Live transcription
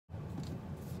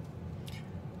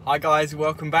Hi guys,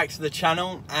 welcome back to the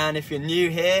channel, and if you're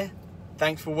new here,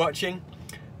 thanks for watching.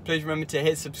 Please remember to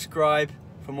hit subscribe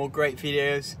for more great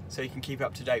videos so you can keep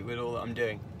up to date with all that I'm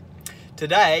doing.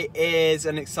 Today is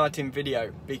an exciting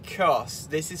video because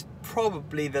this is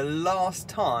probably the last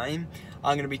time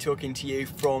I'm going to be talking to you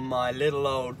from my little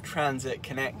old Transit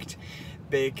Connect,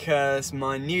 because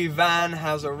my new van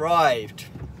has arrived.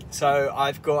 So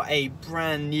I've got a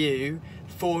brand new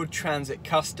Ford Transit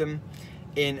Custom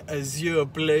in azure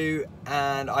blue,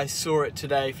 and I saw it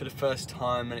today for the first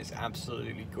time and it's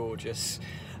absolutely gorgeous.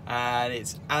 And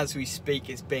it's, as we speak,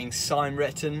 it's being sign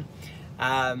written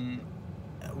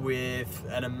with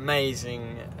an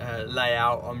amazing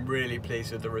layout. I'm really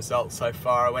pleased with the results so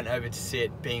far. I went over to see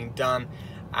it being done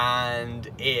and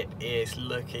it is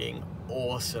looking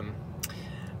awesome.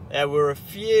 There were a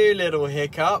few little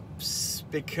hiccups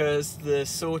because the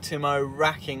Sortimo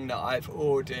racking that I've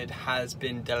ordered has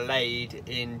been delayed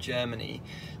in Germany.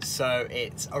 So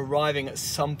it's arriving at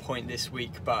some point this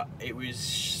week, but it was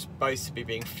supposed to be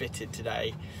being fitted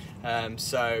today.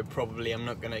 So probably I'm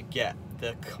not going to get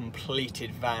the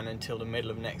completed van until the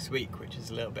middle of next week, which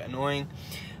is a little bit annoying.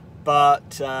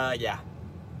 But yeah,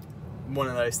 one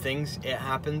of those things, it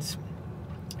happens.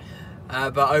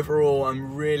 But overall,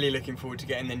 I'm really looking forward to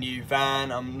getting the new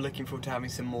van. I'm looking forward to having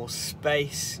some more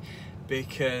space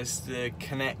because the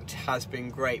Connect has been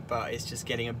great, but it's just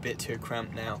getting a bit too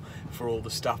cramped now for all the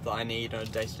stuff that I need on a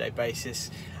day-to-day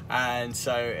basis. And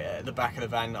so at the back of the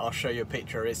van, I'll show you a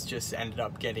picture, it's just ended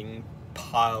up getting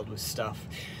piled with stuff.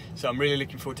 So I'm really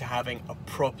looking forward to having a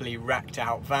properly racked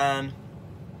out van.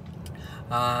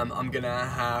 I'm gonna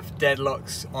have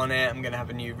deadlocks on it, I'm gonna have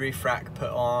a new roof rack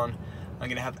put on. I'm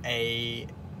going to have a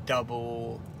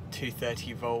double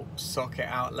 230 volt socket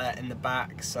outlet in the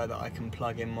back so that I can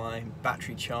plug in my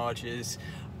battery chargers,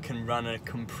 can run a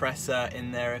compressor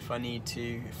in there if I need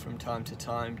to from time to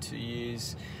time to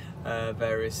use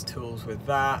various tools with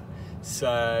that.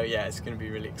 So yeah, it's going to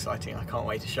be really exciting. I can't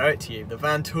wait to show it to you. The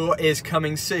van tour is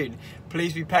coming soon.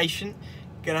 Please be patient.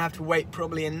 Going to have to wait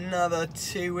probably another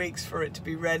 2 weeks for it to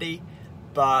be ready,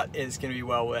 but it's going to be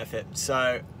well worth it.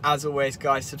 So as always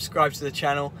guys, subscribe to the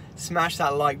channel, smash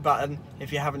that like button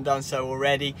if you haven't done so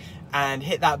already, and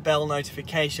hit that bell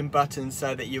notification button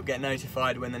so that you'll get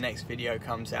notified when the next video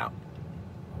comes out.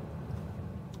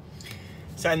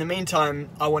 So in the meantime,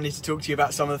 I wanted to talk to you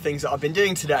about some of the things that I've been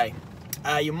doing today.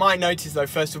 You might notice though,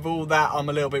 first of all, that I'm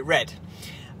a little bit red.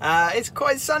 It's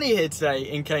quite sunny here today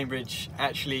in Cambridge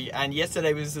actually, and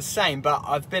yesterday was the same, but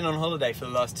I've been on holiday for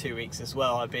the last 2 weeks as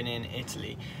well. I've been in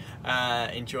Italy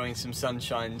enjoying some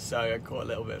sunshine, so I got a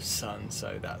little bit of sun,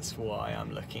 so that's why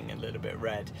I'm looking a little bit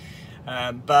red.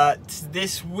 But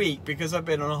this week, because I've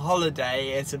been on a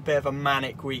holiday, it's a bit of a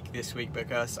manic week this week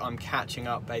because I'm catching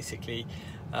up basically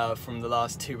from the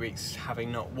last 2 weeks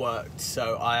having not worked.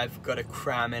 So I've got to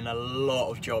cram in a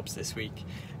lot of jobs this week.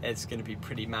 It's going to be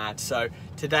pretty mad. So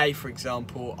today, for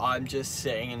example, I'm just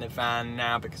sitting in the van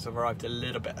now because I've arrived a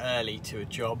little bit early to a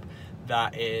job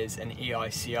that is an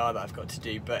EICR that I've got to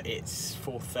do, but it's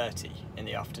 4:30 in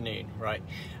the afternoon, right?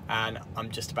 And I'm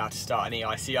just about to start an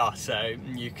EICR, so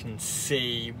you can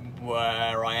see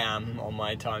where I am on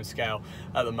my time scale.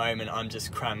 At the moment, I'm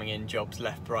just cramming in jobs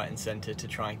left, right and centre to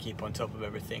try and keep on top of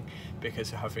everything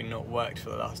because of having not worked for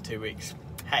the last 2 weeks.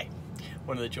 Hey,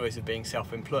 one of the joys of being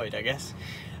self-employed, I guess.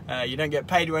 You don't get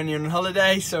paid when you're on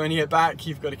holiday, so when you get back,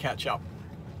 you've got to catch up.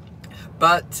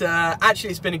 But actually,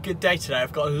 it's been a good day today.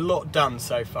 I've got a lot done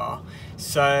so far.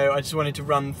 So I just wanted to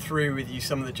run through with you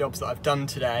some of the jobs that I've done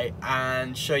today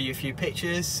and show you a few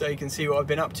pictures so you can see what I've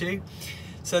been up to.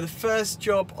 So the first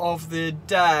job of the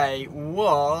day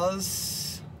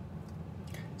was...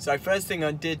 So first thing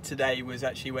I did today was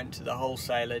actually went to the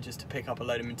wholesaler just to pick up a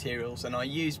load of materials, and I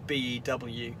used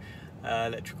BEW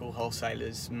electrical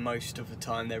wholesalers most of the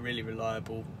time. They're really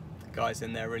reliable, the guys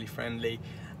in there are really friendly,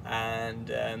 and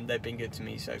they've been good to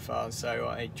me so far, so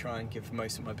I try and give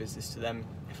most of my business to them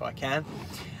if I can.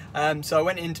 So I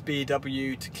went into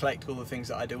BEW to collect all the things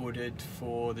that I'd ordered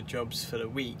for the jobs for the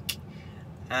week,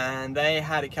 and they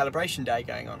had a calibration day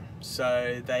going on,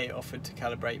 so they offered to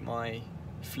calibrate my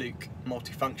Fluke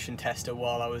multifunction tester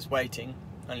while I was waiting.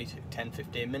 Only took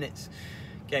 10-15 minutes.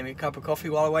 Gave me a cup of coffee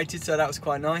while I waited, so that was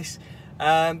quite nice.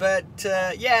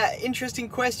 Yeah, interesting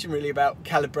question really about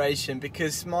calibration,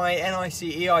 because my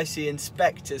NIC EIC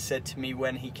inspector said to me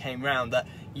when he came round that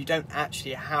you don't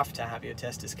actually have to have your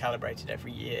testers calibrated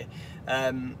every year.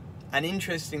 And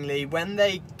interestingly, when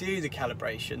they do the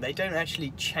calibration, they don't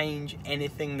actually change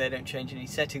anything, they don't change any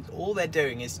settings. All they're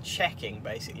doing is checking,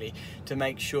 basically, to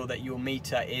make sure that your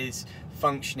meter is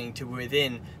functioning to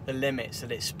within the limits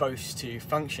that it's supposed to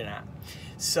function at.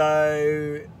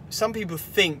 So some people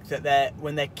think that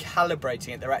when they're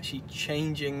calibrating it, they're actually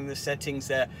changing the settings,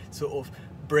 they're sort of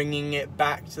bringing it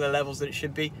back to the levels that it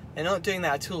should be. They're not doing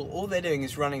that at all. All they're doing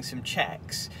is running some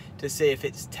checks to see if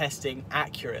it's testing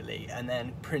accurately and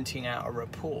then printing out a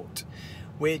report,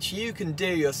 which you can do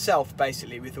yourself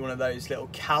basically with one of those little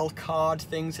cal card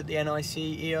things that the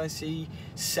NIC, EIC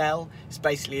sell. It's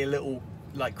basically a little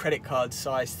like credit card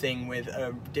size thing with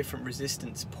different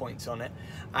resistance points on it,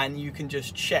 and you can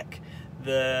just check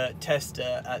the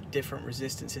tester at different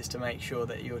resistances to make sure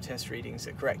that your test readings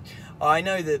are correct. I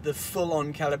know that the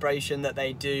full-on calibration that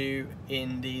they do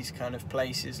in these kind of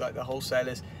places like the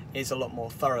wholesalers is a lot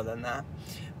more thorough than that,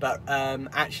 but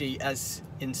actually as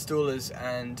installers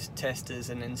and testers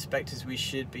and inspectors we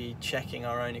should be checking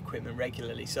our own equipment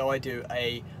regularly. So I do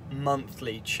a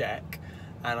monthly check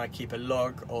and I keep a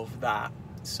log of that,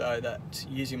 so that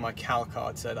using my cal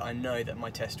card so that I know that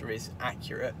my tester is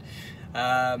accurate.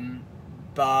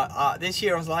 But this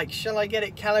year I was like, shall I get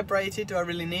it calibrated? Do I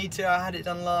really need to? I had it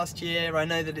done last year. I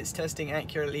know that it's testing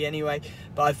accurately anyway,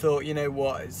 but I thought, you know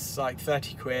what, it's like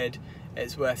 30 quid.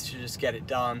 It's worth to just get it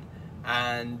done.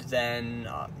 And then,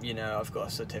 you know, I've got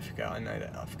a certificate. I know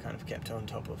that I've kind of kept on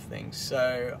top of things.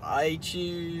 So I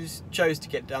chose to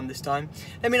get it done this time.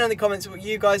 Let me know in the comments what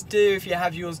you guys do. If you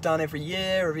have yours done every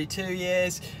year, every 2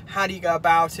 years, how do you go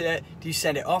about it? Do you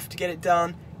send it off to get it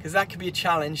done? Because that could be a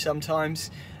challenge sometimes.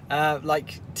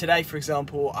 Like today, for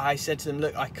example, I said to them,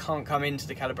 look, I can't come into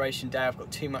the calibration day, I've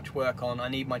got too much work on, I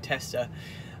need my tester.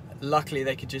 Luckily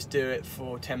they could just do it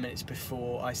for 10 minutes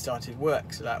before I started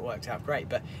work, so that worked out great.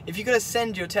 But if you've got to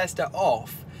send your tester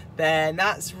off, then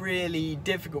that's really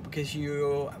difficult, because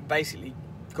you're basically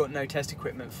got no test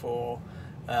equipment for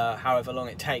however long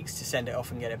it takes to send it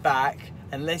off and get it back,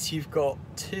 unless you've got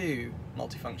 2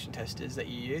 multifunction testers that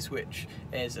you use, which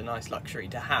is a nice luxury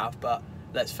to have, but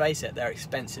let's face it, they're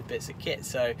expensive bits of kit,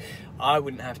 so I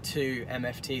wouldn't have 2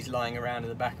 MFTs lying around in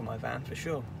the back of my van for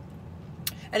sure.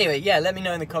 Anyway, yeah, let me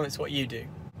know in the comments what you do.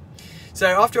 So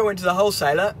after I went to the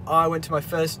wholesaler, I went to my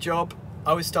first job.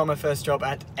 I always start my first job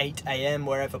at 8 AM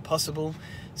wherever possible,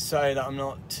 so that I'm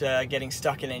not getting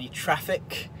stuck in any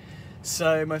traffic.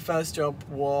 So my first job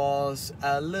was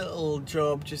a little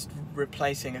job just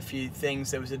replacing a few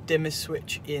things. There was a dimmer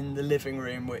switch in the living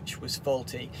room which was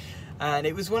faulty, and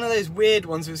it was one of those weird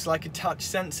ones with like a touch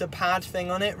sensor pad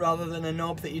thing on it rather than a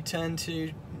knob that you turn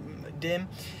to dim.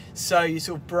 So you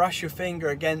sort of brush your finger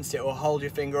against it or hold your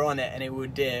finger on it and it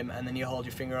would dim, and then you hold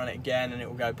your finger on it again and it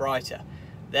will go brighter.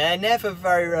 They're never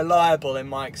very reliable in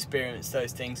my experience,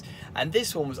 those things, and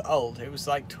this one was old. It was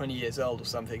like 20 years old or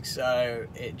something, so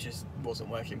it just wasn't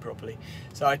working properly.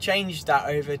 So I changed that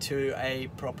over to a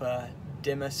proper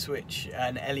dimmer switch,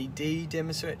 an LED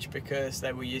dimmer switch, because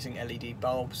they were using LED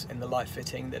bulbs in the light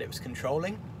fitting that it was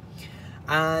controlling.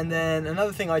 And then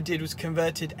another thing I did was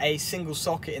converted a single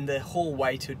socket in the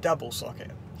hallway to a double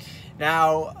socket.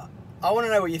 Now, I want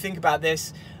to know what you think about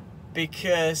this,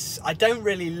 because I don't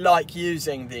really like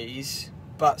using these,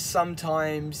 but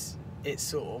sometimes it's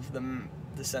sort of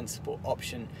the sensible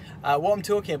option. What I'm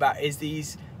talking about is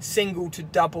these single to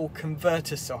double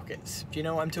converter sockets. Do you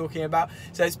know what I'm talking about?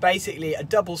 So it's basically a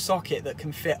double socket that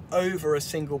can fit over a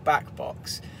single back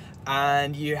box,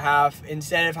 and you have,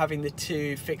 instead of having the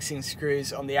 2 fixing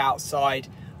screws on the outside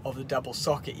of the double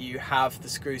socket, you have the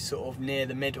screws sort of near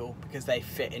the middle, because they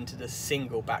fit into the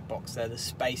single back box. They're the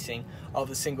spacing of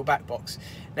the single back box.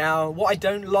 Now, what I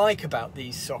don't like about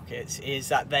these sockets is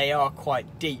that they are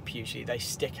quite deep. Usually they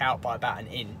stick out by about 1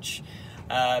 inch.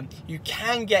 You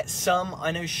can get some,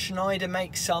 I know Schneider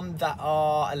makes some that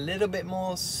are a little bit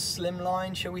more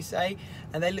slimline, shall we say,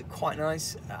 and they look quite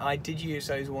nice. I did use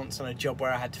those once on a job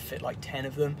where I had to fit like 10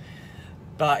 of them.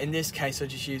 But in this case I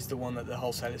just used the one that the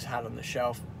wholesalers had on the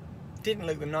shelf. Didn't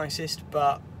look the nicest,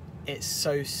 but it's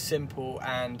so simple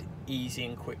and easy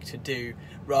and quick to do,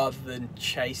 rather than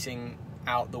chasing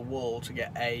out the wall to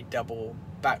get a double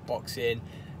back box in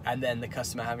and then the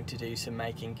customer having to do some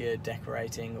making good,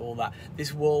 decorating, all that.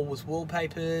 This wall was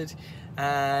wallpapered,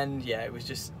 and yeah, it was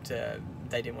just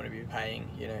they didn't want to be paying,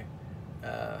 you know,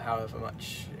 however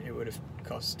much it would have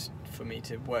cost for me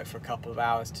to work for a couple of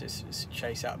hours to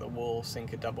chase out the wall,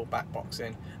 sink a double back box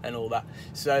in and all that.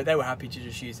 So they were happy to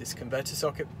just use this converter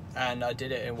socket, and I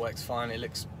did it. It works fine. It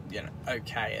looks, you know,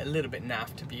 okay, a little bit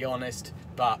naff to be honest,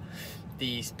 but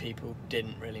these people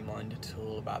didn't really mind at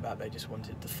all about that. They just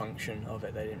wanted the function of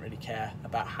it. They didn't really care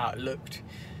about how it looked.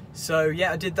 So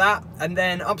yeah, I did that, and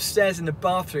then upstairs in the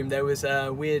bathroom there was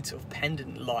a weird sort of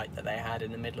pendant light that they had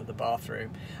in the middle of the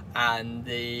bathroom, and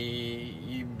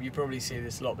you probably see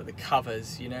this a lot, but the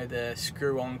covers, you know, the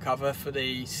screw-on cover for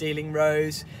the ceiling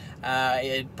rose,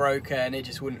 it had broken, it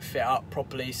just wouldn't fit up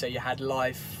properly, so you had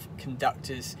live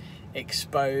conductors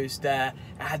exposed there.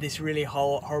 It had this really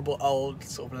horrible old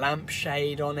sort of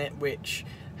lampshade on it, which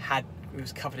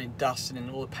was covered in dust,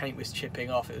 and all the paint was chipping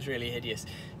off. It was really hideous.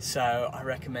 So I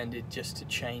recommended just to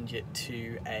change it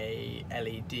to a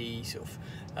LED sort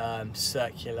of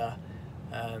circular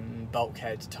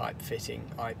bulkhead type fitting,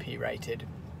 IP rated.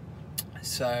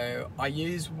 So I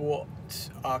use what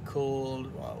are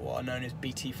called, what are known as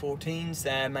BT14s.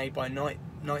 They're made by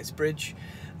Knightsbridge.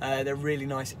 They're really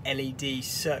nice LED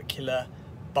circular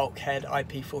bulkhead,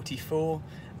 IP44,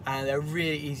 and they're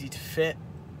really easy to fit.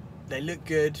 They look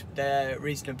good, they're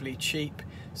reasonably cheap,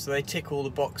 so they tick all the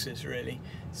boxes really.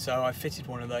 So I fitted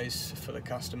one of those for the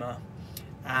customer.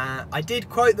 I did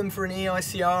quote them for an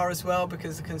EICR as well,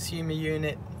 because the consumer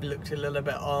unit looked a little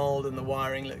bit old and the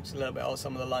wiring looked a little bit old.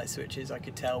 Some of the light switches I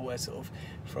could tell were sort of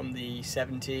from the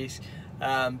 70s,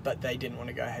 but they didn't want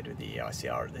to go ahead with the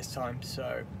EICR at this time,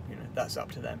 so you know, that's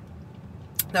up to them.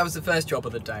 That was the first job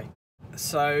of the day.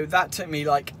 So that took me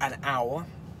like an hour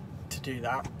to do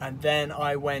that, and then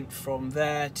I went from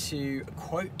there to a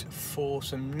quote for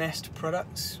some Nest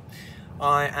products.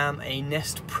 I am a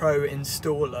Nest Pro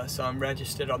installer, so I'm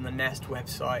registered on the Nest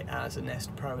website as a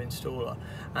Nest Pro installer,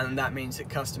 and that means that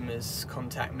customers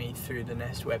contact me through the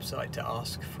Nest website to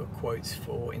ask for quotes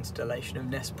for installation of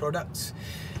Nest products.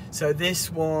 So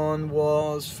this one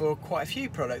was for quite a few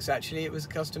products actually. It was a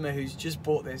customer who's just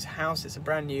bought this house. It's a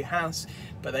brand new house,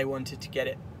 but they wanted to get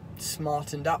it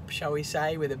smartened up, shall we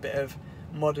say, with a bit of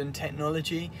modern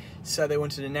technology. So they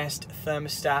wanted a Nest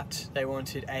thermostat, they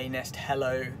wanted a Nest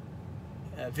Hello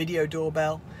video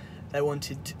doorbell, they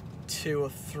wanted 2 or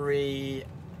 3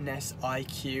 Nest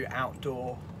IQ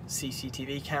outdoor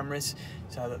CCTV cameras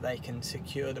so that they can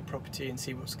secure the property and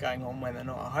see what's going on when they're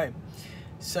not at home.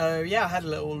 So yeah, I had a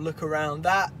little look around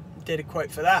that, did a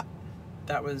quote for that.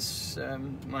 That was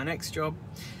my next job.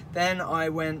 Then I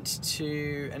went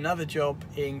to another job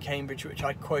in Cambridge, which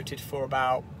I quoted for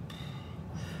about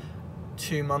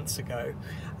 2 months ago.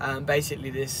 Basically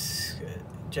this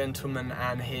gentleman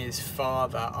and his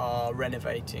father are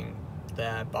renovating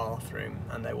their bathroom,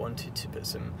 and they wanted to put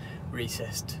some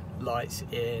recessed lights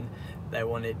in. They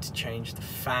wanted to change the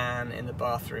fan in the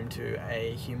bathroom to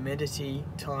a humidity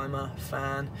timer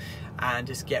fan, and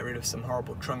just get rid of some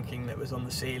horrible trunking that was on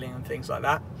the ceiling and things like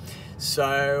that.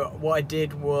 So what I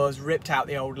did was ripped out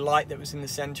the old light that was in the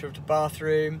centre of the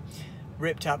bathroom,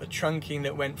 ripped out the trunking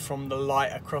that went from the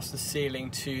light across the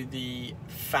ceiling to the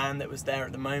fan that was there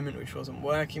at the moment, which wasn't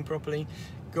working properly,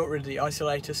 got rid of the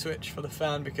isolator switch for the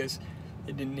fan because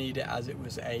it didn't need it, as it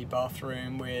was a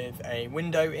bathroom with a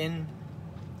window in.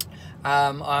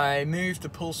 I moved the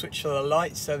pull switch to the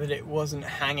light so that it wasn't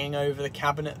hanging over the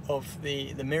cabinet of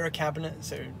the mirror cabinet,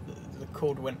 so the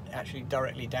cord went actually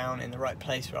directly down in the right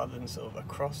place rather than sort of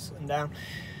across and down.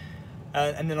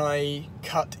 And then I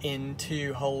cut in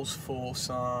 2 holes for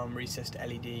some recessed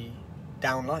LED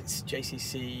downlights,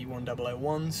 JCC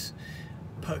 1001s,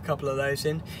 put a couple of those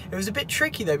in. It was a bit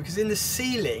tricky though, because in the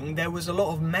ceiling there was a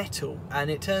lot of metal, and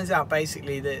it turns out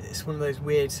basically that it's one of those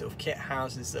weird sort of kit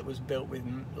houses that was built with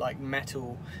like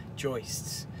metal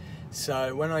joists.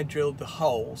 So when I drilled the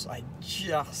holes, I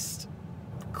just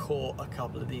caught a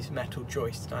couple of these metal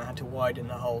joists and I had to widen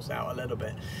the holes out a little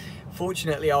bit.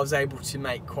 Fortunately, I was able to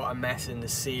make quite a mess in the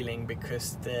ceiling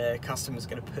because the customer's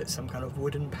going to put some kind of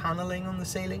wooden panelling on the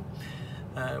ceiling.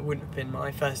 Wouldn't have been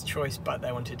my first choice, but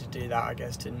they wanted to do that, I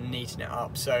guess, to neaten it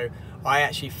up. So I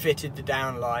actually fitted the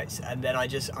downlights, and then I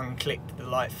just unclicked the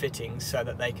light fittings so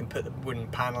that they can put the wooden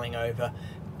panelling over,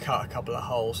 cut a couple of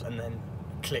holes, and then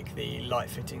click the light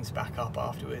fittings back up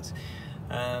afterwards.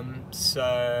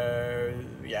 So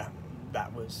yeah,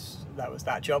 that was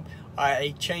that job.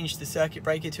 I changed the circuit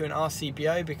breaker to an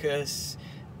RCBO because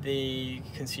the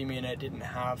consumer unit didn't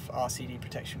have RCD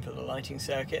protection for the lighting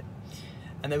circuit.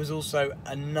 And there was also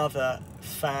another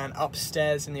fan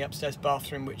upstairs in the upstairs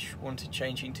bathroom which wanted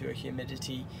changing to a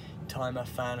humidity timer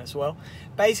fan as well.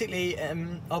 Basically,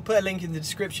 I'll put a link in the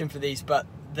description for these, but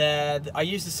I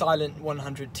use the Silent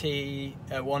 100T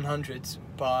 100s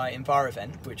by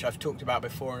Envirovent, which I've talked about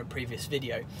before in a previous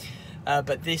video.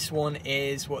 But this one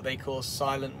is what they call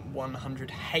Silent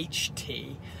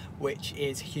 100HT, which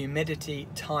is humidity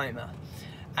timer.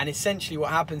 And essentially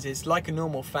what happens is, like a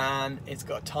normal fan, it's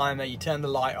got a timer. You turn the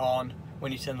light on.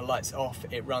 When you turn the lights off,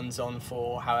 it runs on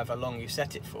for however long you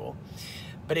set it for.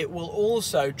 but it will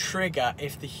also trigger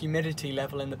if the humidity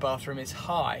level in the bathroom is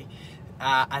high,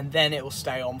 and then it will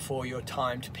stay on for your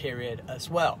timed period as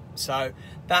well. So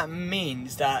that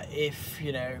means that if,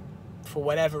 you know, for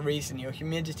whatever reason your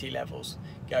humidity levels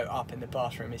go up in the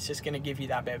bathroom, it's just going to give you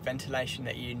that bit of ventilation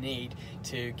that you need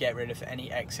to get rid of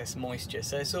any excess moisture.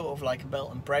 So it's sort of like a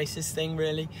belt and braces thing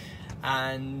really,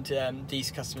 and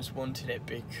these customers wanted it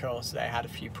because they had a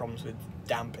few problems with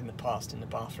damp in the past in the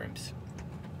bathrooms.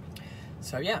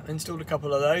 So yeah, installed a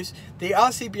couple of those. The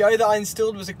RCBO that I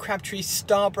installed was a Crabtree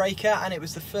Starbreaker, and it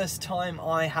was the first time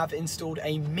I have installed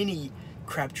a mini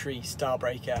Crabtree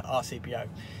Starbreaker RCBO.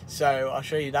 So I'll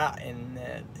show you that in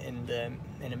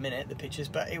a minute, the pictures.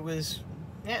 But it was,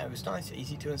 yeah, it was nice,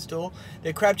 easy to install.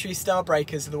 The Crabtree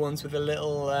Starbreakers are the ones with a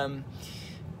little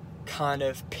kind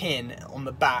of pin on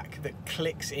the back that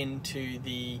clicks into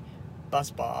the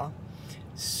buzz bar.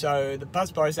 So the buzz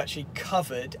bar is actually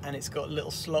covered and it's got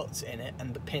little slots in it,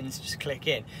 and the pins just click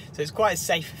in. So it's quite a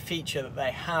safe feature that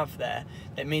they have there.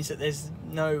 It means that there's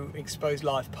no exposed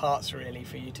live parts really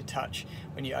for you to touch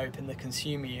when you open the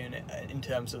consumer unit, in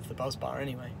terms of the buzz bar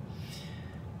anyway.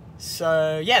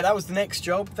 So yeah, that was the next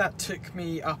job. That took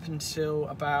me up until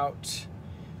about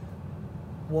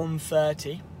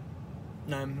 1:30,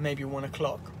 no, maybe 1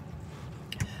 o'clock.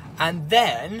 And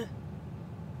then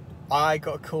I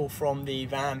got a call from the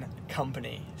van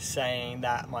company saying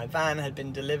that my van had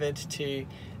been delivered to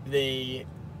the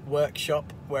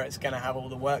workshop where it's going to have all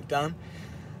the work done.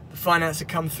 The finance had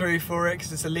come through for it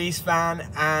because it's a lease van,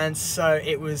 and so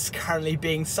it was currently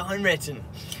being sign written.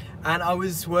 And I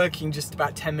was working just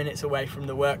about 10 minutes away from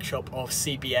the workshop of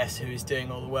CBS, who is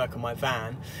doing all the work on my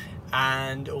van,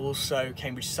 and also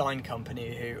Cambridge Sign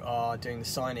Company, who are doing the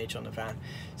signage on the van.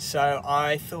 So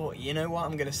I thought, you know what,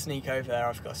 I'm going to sneak over there.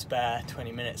 I've got a spare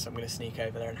 20 minutes, so I'm going to sneak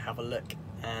over there and have a look.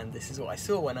 And this is what I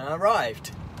saw when I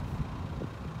arrived.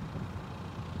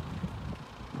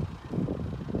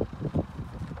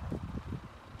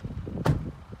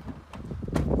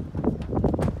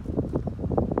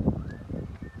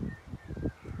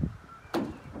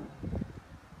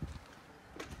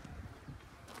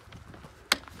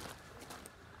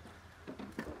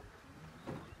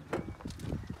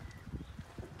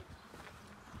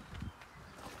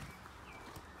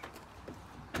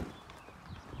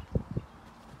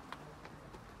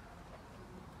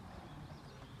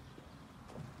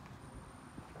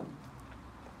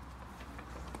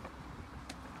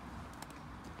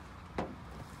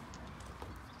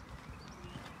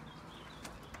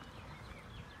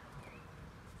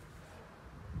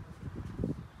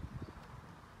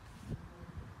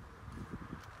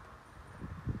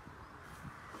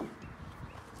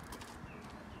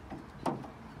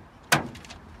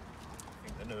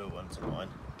 Newer ones are mine.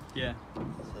 Yeah. So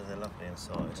they're lovely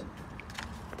inside.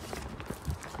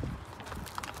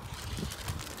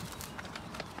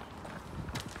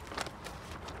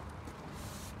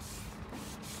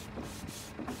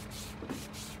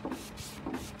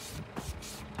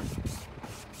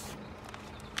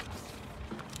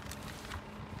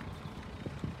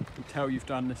 You can tell you've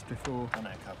done this before. Done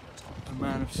it a couple of times. A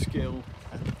man of skill.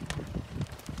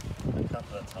 A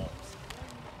couple of times.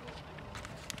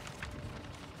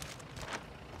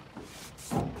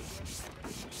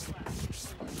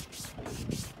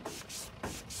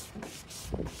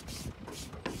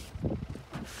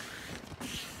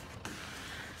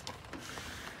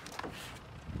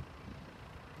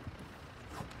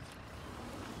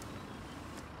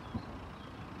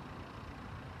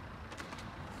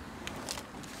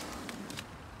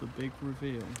 The big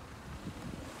reveal.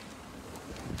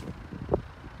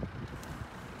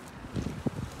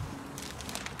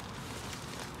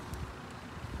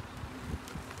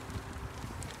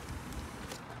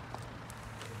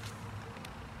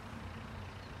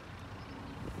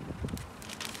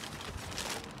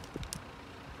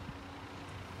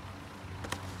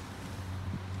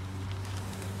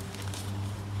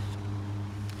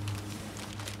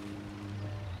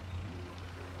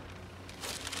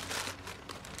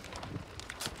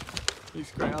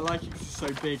 Looks great. I like it because it's so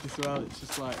big as well. It's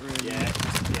just like really,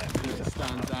 it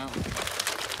stands out.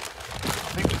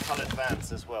 I think the coloured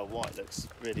vans as well, white looks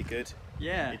really good.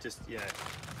 Yeah. It just,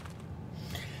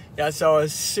 Yeah, so I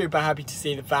was super happy to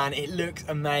see the van. It looks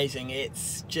amazing.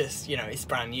 It's just, you know, it's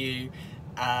brand new.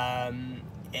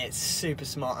 It's super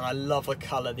smart, and I love the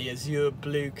colour. The azure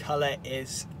blue colour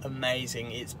is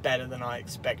amazing. It's better than I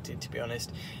expected, to be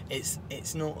honest.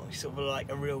 It's not sort of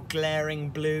like a real glaring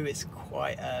blue. It's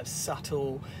quite a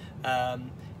subtle,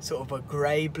 sort of a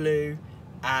grey blue.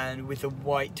 and with the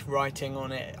white writing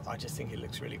on it, I just think it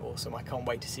looks really awesome. I can't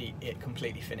wait to see it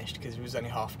completely finished, because it was only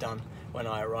half done when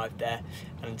I arrived there,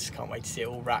 and I just can't wait to see it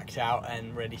all racked out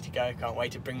and ready to go. Can't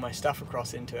wait to bring my stuff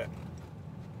across into it.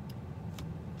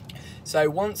 So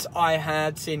once I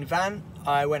had seen the van,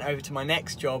 I went over to my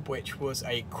next job, which was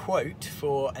a quote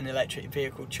for an electric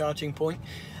vehicle charging point.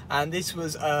 And this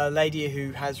was a lady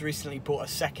who has recently bought a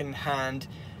second-hand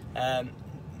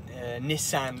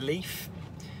Nissan Leaf,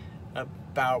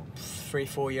 about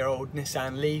 3-4 year old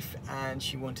Nissan Leaf, and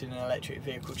she wanted an electric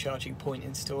vehicle charging point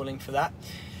installing for that.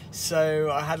 So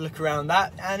I had a look around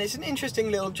that, and it's an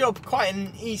interesting little job, quite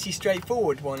an easy,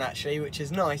 straightforward one actually, which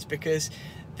is nice because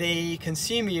the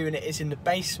consumer unit is in the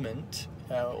basement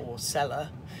or cellar,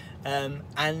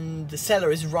 and the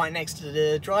cellar is right next to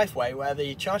the driveway where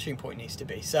the charging point needs to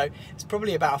be. So it's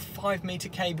probably about a 5-meter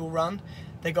cable run.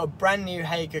 They got a brand new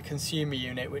Hager consumer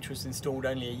unit which was installed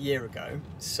only a year ago,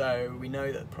 so we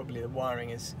know that probably the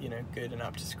wiring is, you know, good and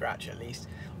up to scratch at least.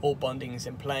 All bonding is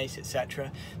in place,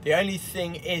 etc. The only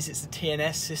thing is it's a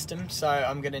TNS system, so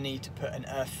I'm going to need to put an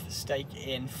earth stake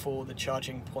in for the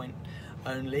charging point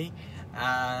only,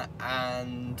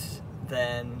 and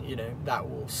then, you know, that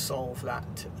will solve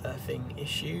that earthing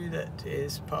issue that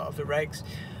is part of the regs.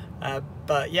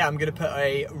 But yeah, I'm going to put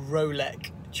a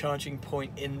Rolex charging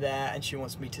point in there, and she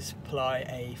wants me to supply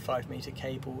a 5-meter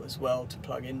cable as well to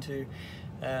plug into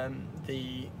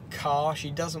the car.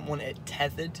 She doesn't want it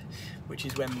tethered, which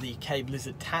is when the cable is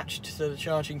attached to the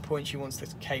charging point. She wants the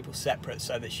cable separate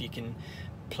so that she can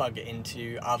plug it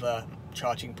into other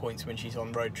charging points when she's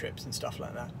on road trips and stuff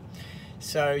like that.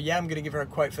 So yeah, I'm going to give her a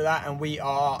quote for that, and we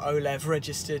are OLEV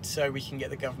registered, so we can get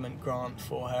the government grant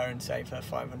for her and save her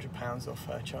 £500 off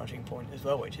her charging point as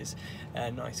well, which is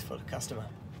nice for the customer.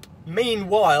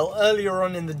 Meanwhile, earlier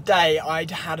on in the day,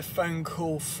 I'd had a phone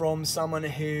call from someone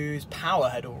whose power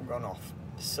had all gone off.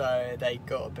 So they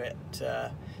got a bit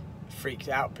freaked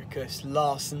out because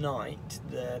last night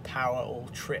the power all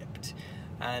tripped,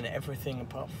 and everything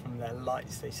apart from their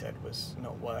lights, they said, was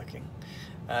not working.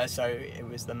 So it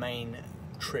was the main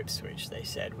trip switch, they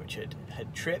said, which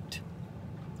had tripped.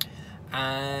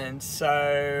 And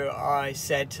so I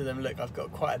said to them, look, I've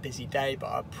got quite a busy day, but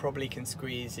I probably can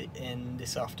squeeze it in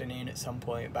this afternoon at some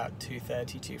point, about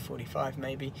 2:30, 2:45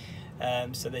 maybe.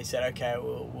 So they said, okay,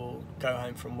 we'll go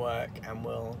home from work and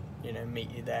we'll, you know,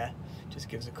 meet you there. Just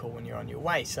give us a call when you're on your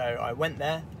way. So I went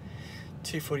there,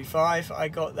 2:45 I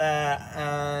got there,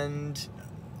 and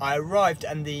I arrived,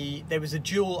 and there was a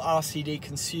dual RCD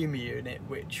consumer unit,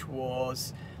 which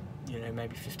was, you know,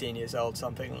 maybe 15 years old,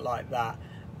 something like that.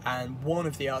 And one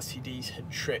of the RCDs had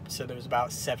tripped, so there was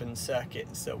about 7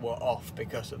 circuits that were off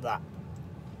because of that.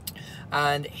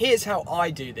 And here's how I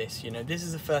do this, you know, this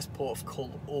is the first port of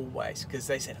call always, because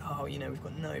they said, oh, you know, we've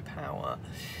got no power.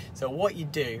 So what you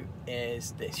do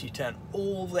is this: you turn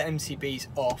all the MCBs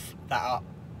off that are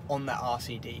on that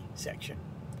RCD section.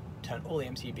 Turn all the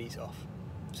MCBs off,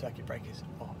 circuit breakers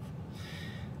off.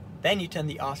 Then you turn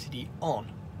the RCD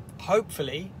on.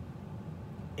 Hopefully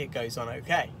it goes on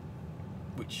okay,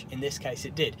 which in this case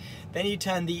it did. Then you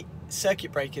turn the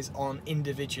circuit breakers on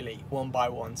individually, one by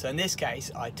one. So in this case,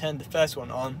 I turned the first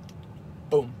one on,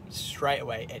 boom, straight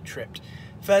away it tripped.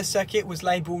 First circuit was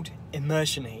labelled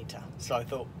immersion heater, so I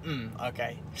thought,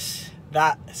 okay,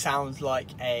 that sounds like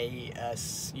a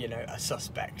you know, a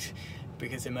suspect,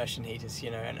 because immersion heaters,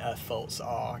 you know, and earth faults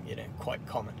are, you know, quite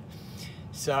common.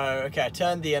 So okay, I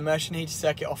turned the immersion heater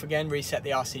circuit off again, reset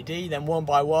the RCD, then one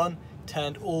by one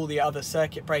turned all the other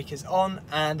circuit breakers on,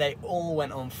 and they all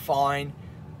went on fine.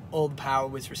 All the power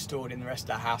was restored in the rest of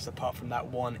the house apart from that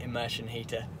one immersion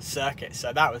heater circuit.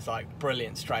 So that was like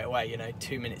brilliant straight away, you know,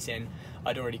 2 minutes in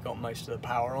I'd already got most of the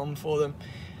power on for them.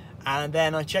 And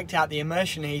then I checked out the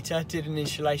immersion heater, did an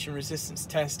insulation resistance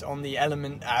test on the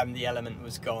element, and the element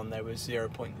was gone. There was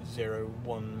 0.01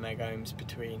 megohms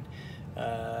between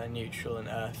neutral and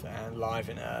earth and live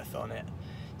and earth on it.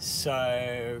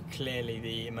 So clearly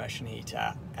the immersion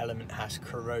heater element has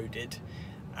corroded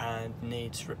and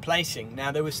needs replacing.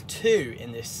 Now there was 2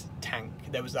 in this tank.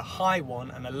 There was a high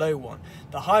one and a low one.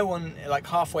 The high one, like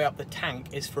halfway up the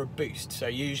tank, is for a boost. So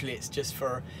usually it's just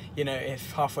for, you know,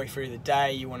 if halfway through the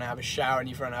day you want to have a shower and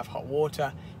you've run out of hot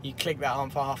water, you click that on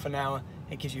for half an hour,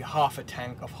 it gives you half a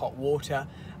tank of hot water,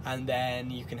 and then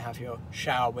you can have your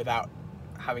shower without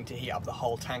having to heat up the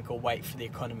whole tank or wait for the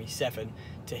economy 7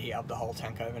 to heat up the whole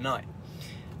tank overnight.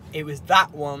 It was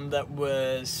that one that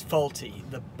was faulty.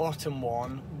 The bottom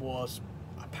one was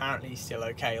apparently still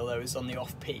okay, although it was on the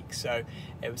off peak, so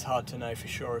it was hard to know for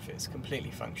sure if it's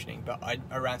completely functioning, but I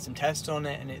ran some tests on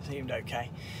it and it seemed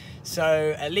okay.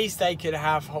 So at least they could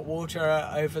have hot water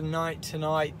overnight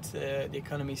tonight. The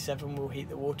Economy 7 will heat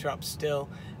the water up still,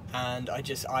 and I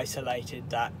just isolated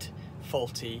that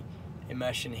faulty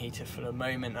immersion heater for the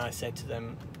moment. I said to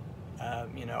them,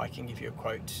 you know, I can give you a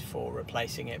quote for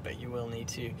replacing it, but you will need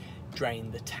to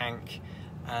drain the tank,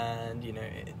 and you know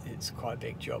it's quite a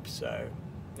big job, so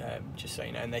just so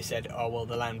you know. And they said, oh well,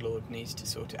 the landlord needs to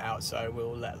sort it out, so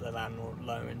we'll let the landlord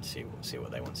know and see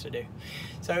what they want to do.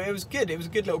 So it was good. It was a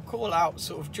good little call out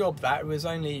sort of job. That it was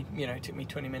only, you know, it took me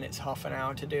 20 minutes, half an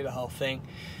hour to do the whole thing.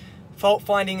 Fault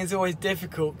finding is always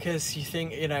difficult because you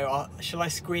think, you know, shall I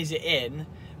squeeze it in?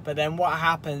 But then what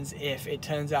happens if it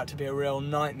turns out to be a real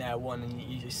nightmare one and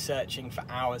you're just searching for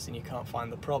hours and you can't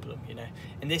find the problem, you know?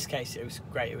 In this case, it was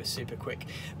great, it was super quick.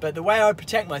 But the way I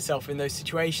protect myself in those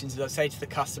situations is I say to the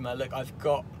customer, look, I've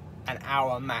got an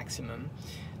hour maximum.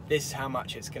 This is how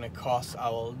much it's going to cost. I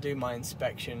will do my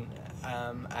inspection,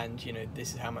 and you know,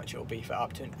 this is how much it will be for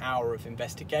up to an hour of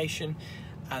investigation.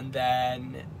 And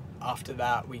then after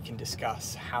that, we can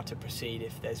discuss how to proceed.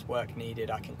 If there's work needed,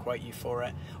 I can quote you for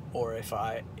it. Or if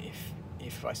I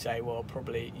say, well,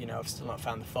 probably, you know, I've still not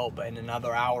found the fault, but in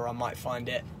another hour I might find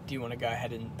it. Do you want to go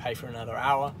ahead and pay for another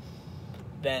hour?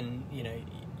 Then, you know,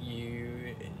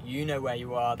 you know where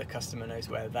you are. The customer knows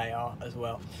where they are as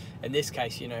well. In this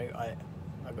case, you know, I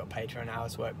got paid for an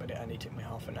hour's work, but it only took me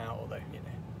half an hour. Although, you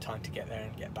know, time to get there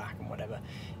and get back and whatever.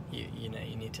 You know,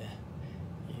 you need to.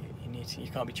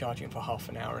 You can't be charging for half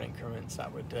an hour increments.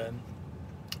 That would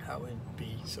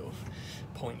be sort of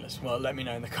pointless. Well, let me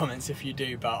know in the comments if you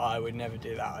do, but I would never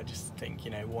do that. I just think,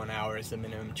 you know, 1 hour is the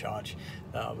minimum charge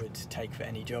that I would take for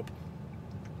any job.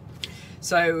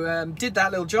 So did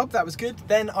that little job, that was good.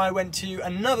 Then I went to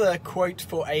another quote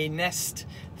for a Nest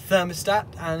thermostat,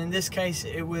 and in this case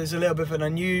it was a little bit of an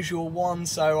unusual one,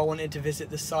 so I wanted to visit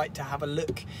the site to have a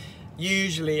look.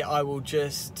 Usually I will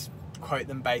just quote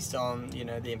them based on, you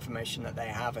know, the information that they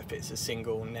have, if it's a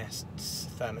single Nest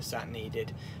thermostat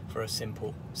needed for a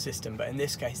simple system. But in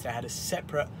this case they had a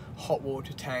separate hot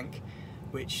water tank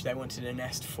which they wanted a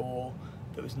Nest for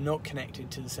that was not connected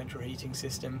to the central heating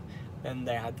system. Then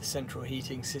they had the central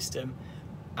heating system,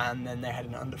 and then they had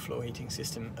an underfloor heating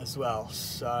system as well.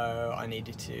 So I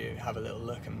needed to have a little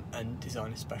look and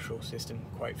design a special system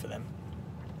quote for them.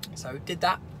 So did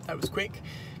that. That was quick.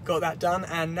 Got that done,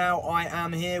 and now I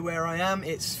am here where I am.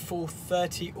 It's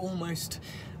 4:30 almost,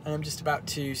 and I'm just about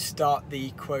to start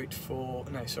the quote for,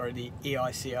 no, sorry, the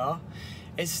EICR.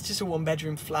 It's just a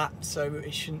 1-bedroom flat, so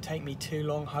it shouldn't take me too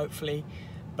long, hopefully.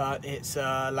 But it's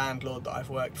a landlord that I've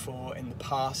worked for in the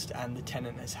past, and the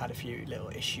tenant has had a few little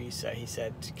issues, so he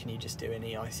said, can you just do an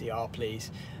EICR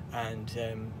please, and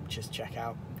just check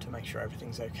out to make sure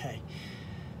everything's okay.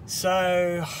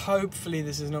 So hopefully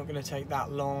this is not going to take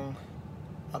that long,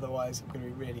 otherwise I'm going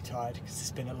to be really tired because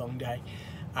it's been a long day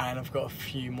and I've got a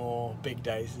few more big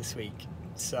days this week.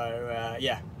 So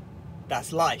yeah,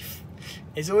 that's life.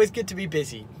 It's always good to be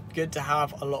busy, good to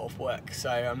have a lot of work, so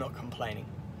I'm not complaining.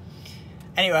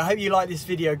 Anyway, I hope you like this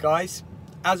video, guys.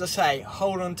 As I say,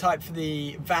 hold on tight for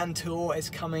the van tour. It's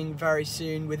coming very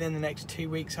soon, within the next 2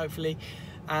 weeks hopefully.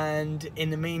 And in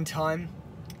the meantime,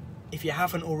 if you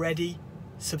haven't already,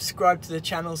 subscribe to the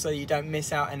channel so you don't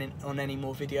miss out on any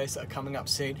more videos that are coming up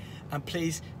soon. And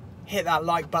please hit that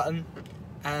like button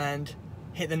and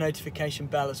hit the notification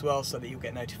bell as well so that you'll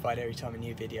get notified every time a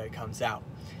new video comes out.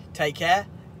 Take care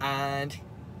and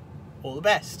all the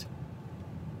best.